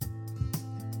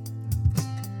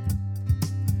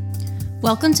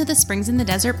Welcome to the Springs in the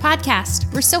Desert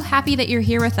podcast. We're so happy that you're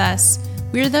here with us.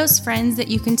 We're those friends that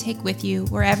you can take with you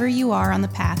wherever you are on the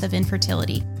path of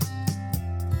infertility.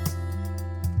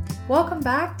 Welcome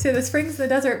back to the Springs in the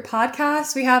Desert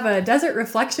podcast. We have a desert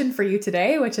reflection for you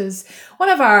today, which is one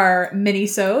of our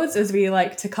mini-sodes, as we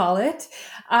like to call it.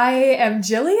 I am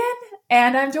Jillian,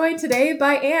 and I'm joined today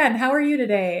by Anne. How are you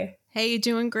today? Hey,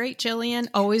 doing great, Jillian.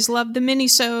 Always love the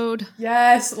mini-sode.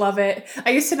 Yes, love it. I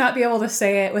used to not be able to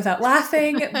say it without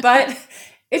laughing, but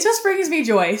it just brings me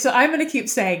joy, so I'm going to keep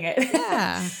saying it.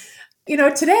 Yeah.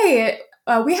 Today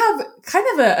we have kind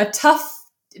of a tough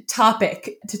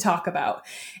topic to talk about.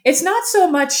 It's not so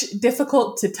much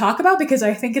difficult to talk about because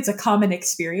I think it's a common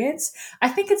experience. I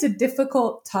think it's a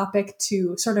difficult topic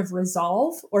to sort of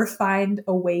resolve or find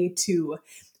a way to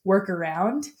work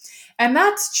around. And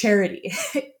that's charity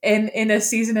in a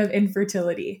season of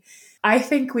infertility. I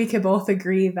think we could both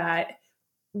agree that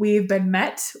we've been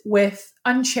met with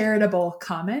uncharitable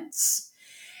comments.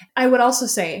 I would also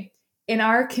say in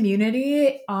our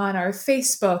community, on our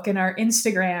Facebook and our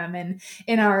Instagram and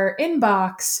in our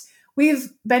inbox,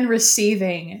 we've been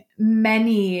receiving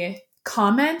many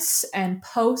comments and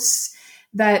posts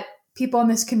that people in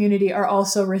this community are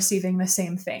also receiving the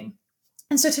same thing.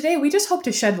 And so today we just hope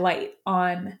to shed light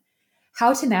on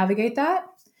how to navigate that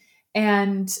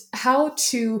and how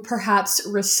to perhaps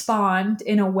respond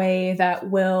in a way that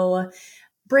will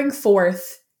bring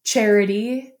forth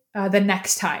charity the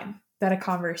next time that a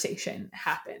conversation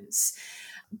happens.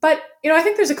 But, I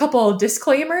think there's a couple of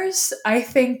disclaimers. I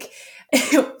think,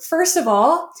 first of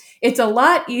all, it's a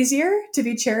lot easier to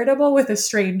be charitable with a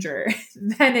stranger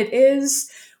than it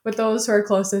is with those who are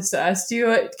closest to us.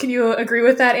 Can you agree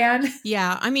with that, Anne?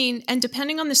 Yeah, and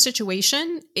depending on the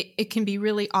situation, it can be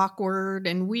really awkward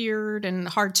and weird and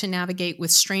hard to navigate with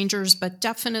strangers, but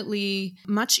definitely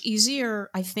much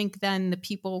easier, I think, than the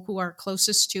people who are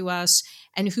closest to us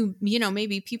and who,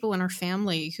 maybe people in our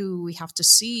family who we have to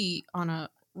see on a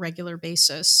regular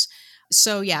basis.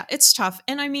 So yeah, it's tough.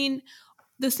 And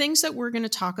the things that we're going to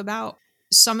talk about,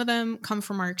 some of them come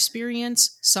from our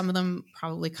experience. Some of them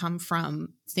probably come from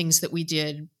things that we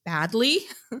did badly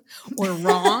or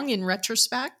wrong in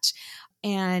retrospect.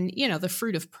 And, the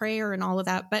fruit of prayer and all of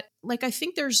that. But I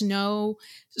think there's no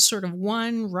sort of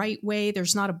one right way.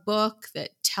 There's not a book that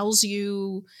tells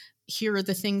you, here are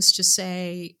the things to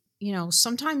say.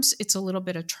 Sometimes it's a little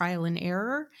bit of trial and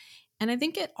error. And I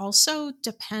think it also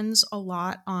depends a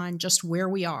lot on just where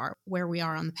we are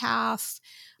on the path,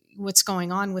 what's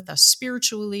going on with us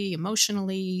spiritually,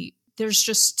 emotionally. There's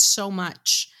just so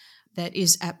much that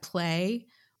is at play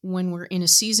when we're in a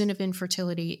season of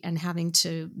infertility and having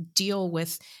to deal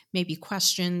with maybe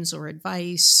questions or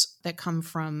advice that come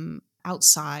from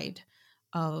outside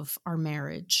of our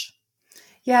marriage.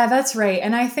 Yeah, that's right.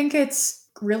 And I think it's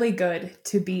really good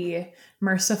to be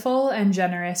merciful and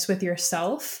generous with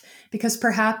yourself, because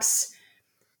perhaps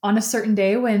on a certain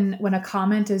day when a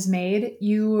comment is made,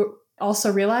 you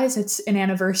also realize it's an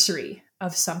anniversary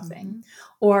of something. Mm-hmm.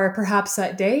 Or perhaps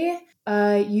that day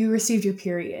you received your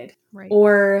period. Right.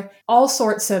 Or all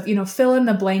sorts of, fill in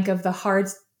the blank of the hard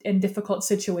and difficult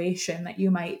situation that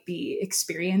you might be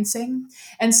experiencing.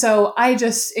 And so I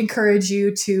just encourage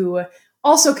you to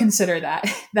also consider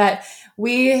that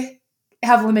we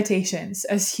have limitations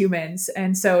as humans.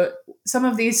 And so some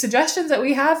of these suggestions that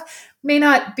we have may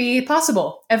not be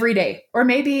possible every day, or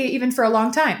maybe even for a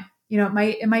long time.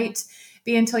 It might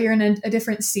be until you're in a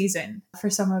different season for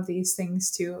some of these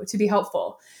things to be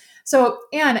helpful. So,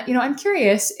 Anne, I'm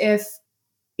curious if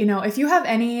you have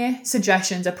any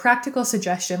suggestions, a practical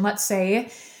suggestion. Let's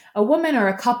say a woman or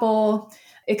a couple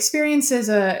experiences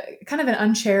a kind of an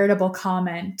uncharitable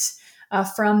comment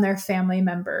from their family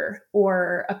member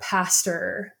or a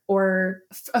pastor or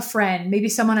a friend, maybe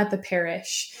someone at the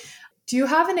parish. Do you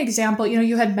have an example?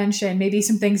 You had mentioned maybe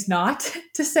some things not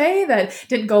to say that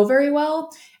didn't go very well,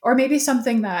 or maybe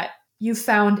something that you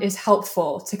found is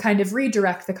helpful to kind of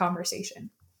redirect the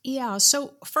conversation. Yeah.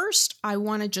 So first, I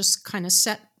want to just kind of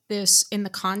set this in the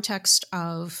context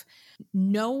of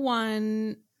no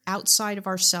one outside of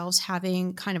ourselves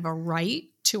having kind of a right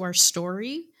to our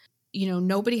story.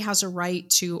 Nobody has a right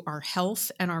to our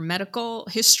health and our medical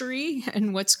history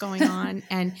and what's going on.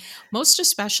 And most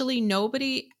especially,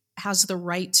 nobody has the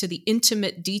right to the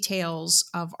intimate details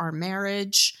of our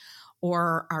marriage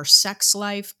or our sex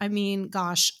life.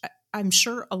 I'm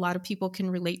sure a lot of people can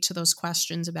relate to those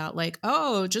questions about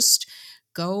just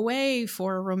go away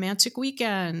for a romantic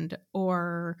weekend,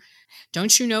 or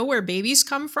don't you know where babies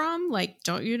come from? Like,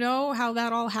 don't you know how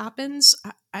that all happens?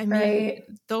 I mean,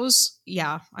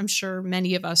 Right. I'm sure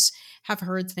many of us have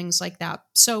heard things like that.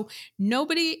 So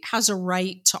nobody has a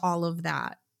right to all of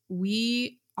that.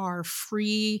 We are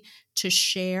free to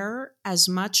share as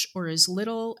much or as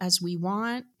little as we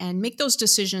want and make those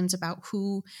decisions about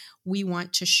who we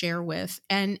want to share with.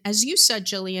 And as you said,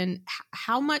 Jillian,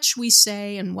 how much we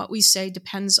say and what we say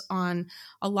depends on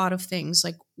a lot of things,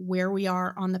 like where we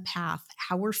are on the path,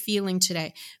 how we're feeling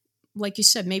today. Like you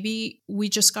said, maybe we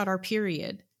just got our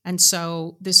period, and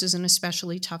so this is an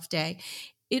especially tough day.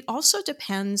 It also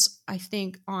depends, I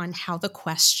think, on how the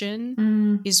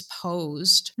question is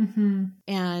posed. Mm-hmm.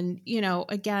 And,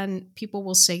 again, people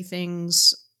will say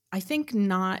things, I think,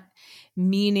 not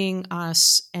meaning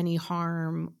us any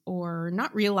harm or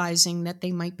not realizing that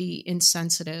they might be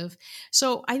insensitive.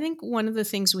 So I think one of the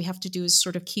things we have to do is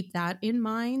sort of keep that in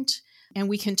mind. And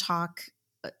we can talk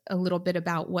a little bit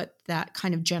about what that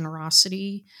kind of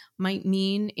generosity might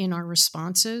mean in our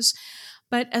responses.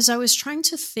 But as I was trying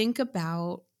to think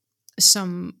about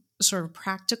some sort of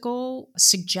practical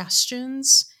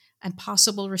suggestions and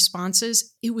possible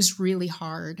responses, it was really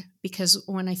hard, because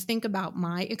when I think about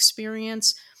my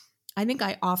experience, I think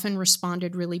I often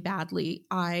responded really badly.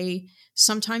 I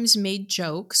sometimes made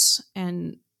jokes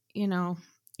and,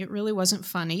 it really wasn't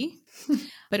funny,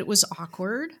 but it was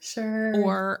awkward. Sure.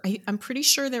 Or I'm pretty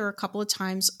sure there were a couple of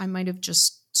times I might have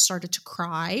just started to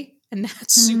cry, and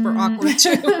that's super awkward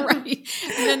too, right?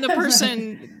 And then the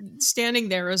person standing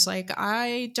there is like,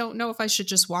 I don't know if I should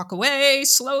just walk away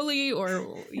slowly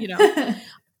or,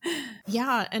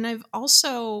 Yeah. And I've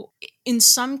also, in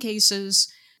some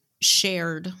cases,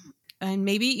 shared, and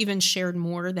maybe even shared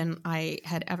more than I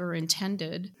had ever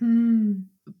intended,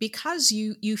 because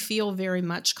you feel very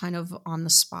much kind of on the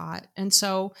spot. And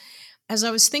so as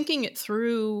I was thinking it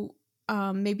through,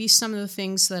 maybe some of the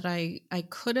things that I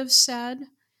could have said,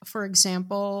 for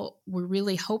example, we're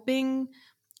really hoping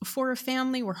for a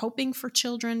family, we're hoping for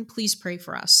children, please pray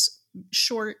for us,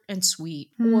 short and sweet.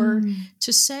 Or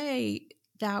to say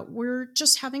that we're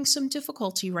just having some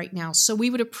difficulty right now, so we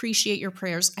would appreciate your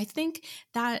prayers. I think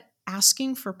that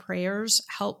asking for prayers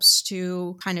helps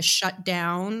to kind of shut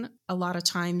down a lot of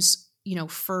times,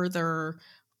 further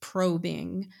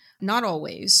probing. Not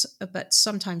always, but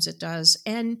sometimes it does.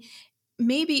 And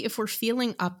maybe if we're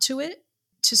feeling up to it,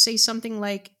 to say something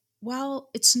like,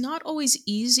 well, it's not always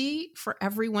easy for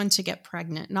everyone to get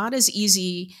pregnant, not as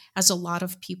easy as a lot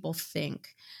of people think.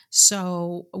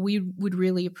 So we would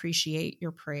really appreciate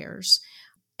your prayers.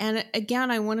 And again,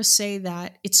 I want to say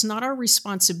that it's not our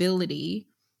responsibility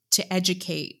to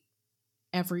educate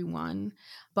everyone,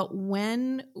 but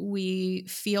when we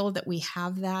feel that we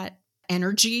have that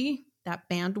energy, that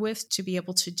bandwidth to be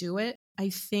able to do it, I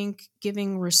think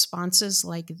giving responses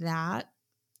like that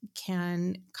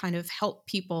can kind of help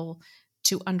people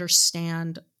to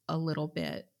understand a little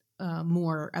bit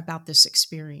more about this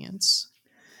experience.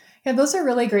 Yeah, those are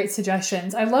really great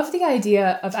suggestions. I love the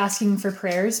idea of asking for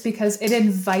prayers because it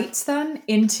invites them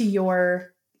into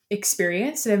your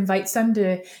experience. It invites them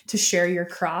to share your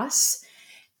cross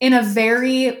in a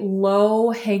very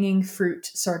low-hanging fruit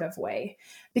sort of way.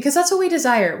 Because that's what we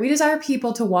desire. We desire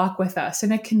people to walk with us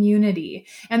in a community.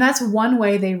 And that's one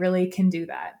way they really can do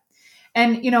that.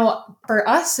 And, for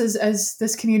us, as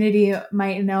this community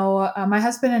might know, my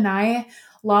husband and I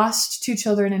lost 2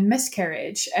 children in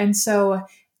miscarriage. And so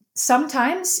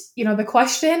sometimes, the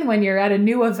question when you're at a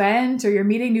new event or you're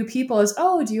meeting new people is,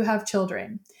 oh, do you have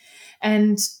children?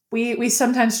 And we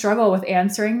sometimes struggle with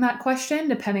answering that question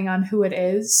depending on who it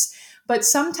is. But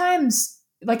sometimes,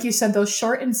 like you said, those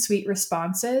short and sweet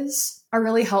responses are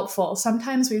really helpful.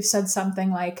 Sometimes we've said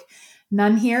something like,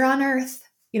 none here on earth,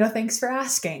 thanks for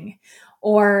asking.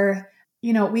 Or,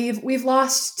 we've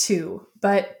lost 2,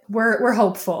 but we're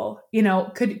hopeful.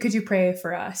 Could you pray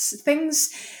for us?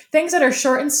 Things that are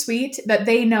short and sweet that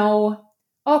they know,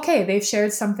 okay, they've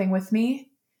shared something with me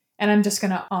and I'm just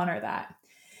going to honor that.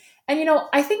 And,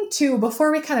 I think too,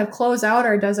 before we kind of close out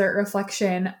our desert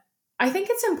reflection, I think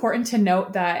it's important to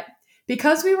note that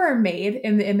because we were made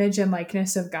in the image and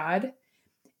likeness of God,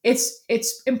 it's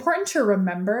important to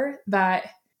remember that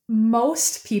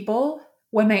most people,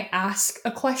 when they ask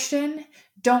a question,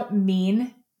 don't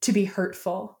mean to be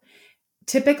hurtful.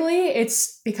 Typically,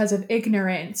 it's because of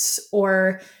ignorance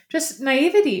or just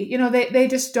naivety. They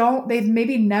just don't, they've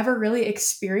maybe never really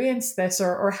experienced this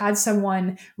or had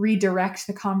someone redirect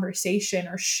the conversation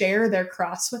or share their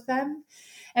cross with them.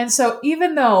 And so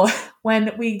even though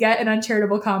when we get an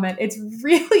uncharitable comment, it's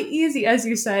really easy, as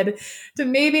you said, to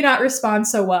maybe not respond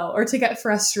so well or to get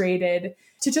frustrated,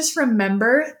 to just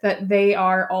remember that they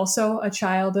are also a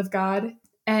child of God.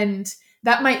 And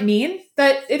that might mean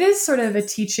that it is sort of a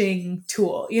teaching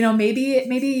tool.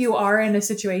 Maybe you are in a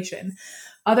situation.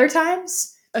 Other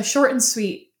times, a short and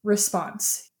sweet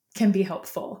response can be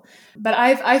helpful. But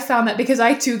I've found that because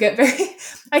I too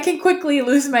I can quickly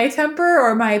lose my temper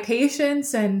or my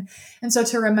patience. And so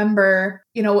to remember,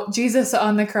 Jesus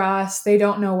on the cross, they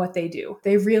don't know what they do.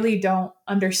 They really don't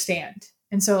understand.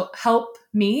 And so help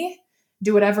me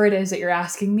do whatever it is that you're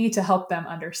asking me to help them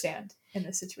understand in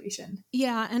this situation.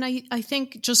 Yeah. And I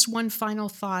think just one final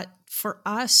thought for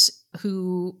us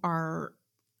who are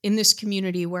in this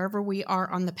community, wherever we are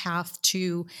on the path,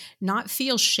 to not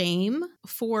feel shame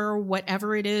for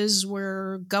whatever it is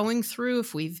we're going through.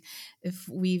 If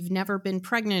we've never been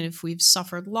pregnant, if we've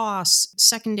suffered loss,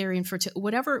 secondary infertility,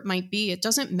 whatever it might be, it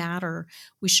doesn't matter.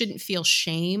 We shouldn't feel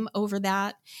shame over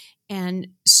that. And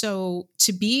so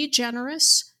to be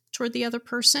generous toward the other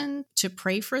person, to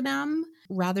pray for them,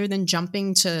 rather than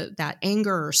jumping to that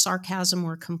anger or sarcasm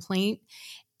or complaint,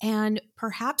 and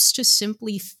perhaps to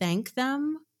simply thank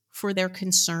them for their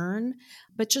concern,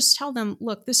 but just tell them,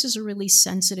 look, this is a really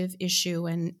sensitive issue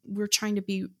and we're trying to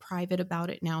be private about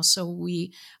it now. So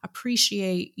we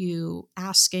appreciate you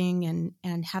asking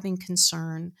and having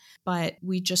concern, but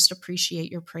we just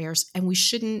appreciate your prayers. And we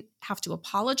shouldn't have to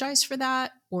apologize for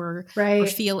that or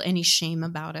feel any shame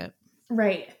about it.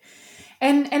 Right.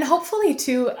 And hopefully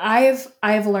too, I've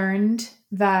learned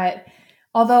that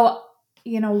although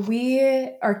we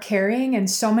are carrying, and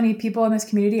so many people in this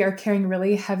community are carrying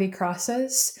really heavy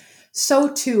crosses,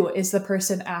 so too is the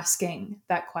person asking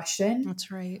that question.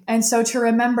 That's right. And so to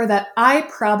remember that I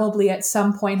probably at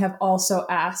some point have also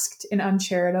asked an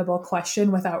uncharitable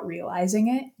question without realizing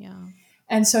it. Yeah.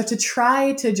 And so to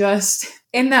try to just,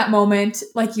 in that moment,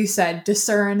 like you said,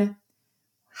 discern,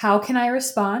 how can I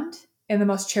respond in the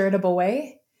most charitable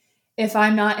way? If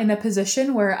I'm not in a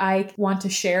position where I want to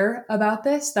share about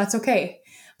this, that's okay.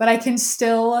 But I can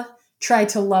still try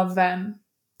to love them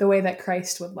the way that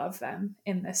Christ would love them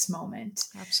in this moment.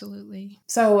 Absolutely.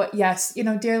 So yes,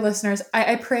 dear listeners,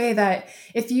 I pray that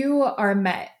if you are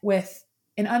met with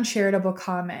an uncharitable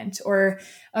comment or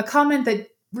a comment that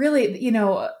really,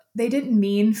 they didn't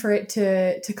mean for it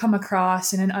to come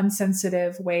across in an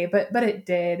insensitive way, but it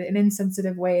did, an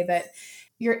insensitive way, that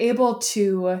you're able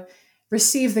to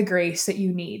receive the grace that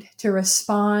you need to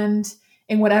respond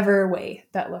in whatever way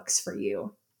that looks for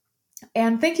you.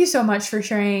 And thank you so much for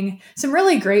sharing some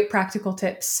really great practical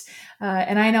tips.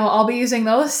 And I know I'll be using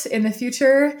those in the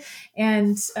future.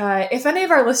 And if any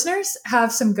of our listeners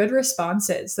have some good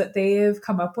responses that they've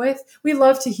come up with, we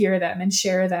love to hear them and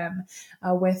share them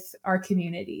with our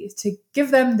community, to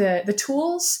give them the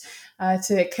tools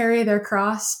to carry their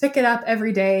cross, pick it up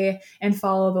every day, and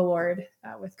follow the Lord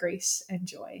with grace and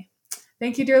joy.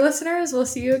 Thank you, dear listeners. We'll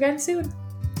see you again soon.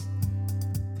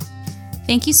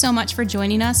 Thank you so much for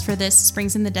joining us for this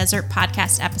Springs in the Desert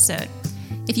podcast episode.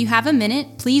 If you have a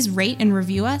minute, please rate and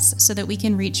review us so that we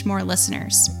can reach more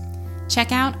listeners.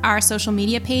 Check out our social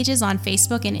media pages on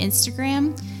Facebook and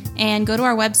Instagram, and go to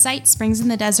our website,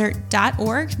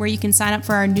 springsinthedesert.org, where you can sign up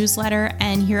for our newsletter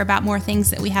and hear about more things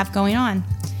that we have going on.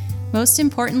 Most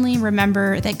importantly,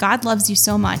 remember that God loves you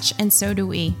so much, and so do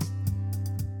we.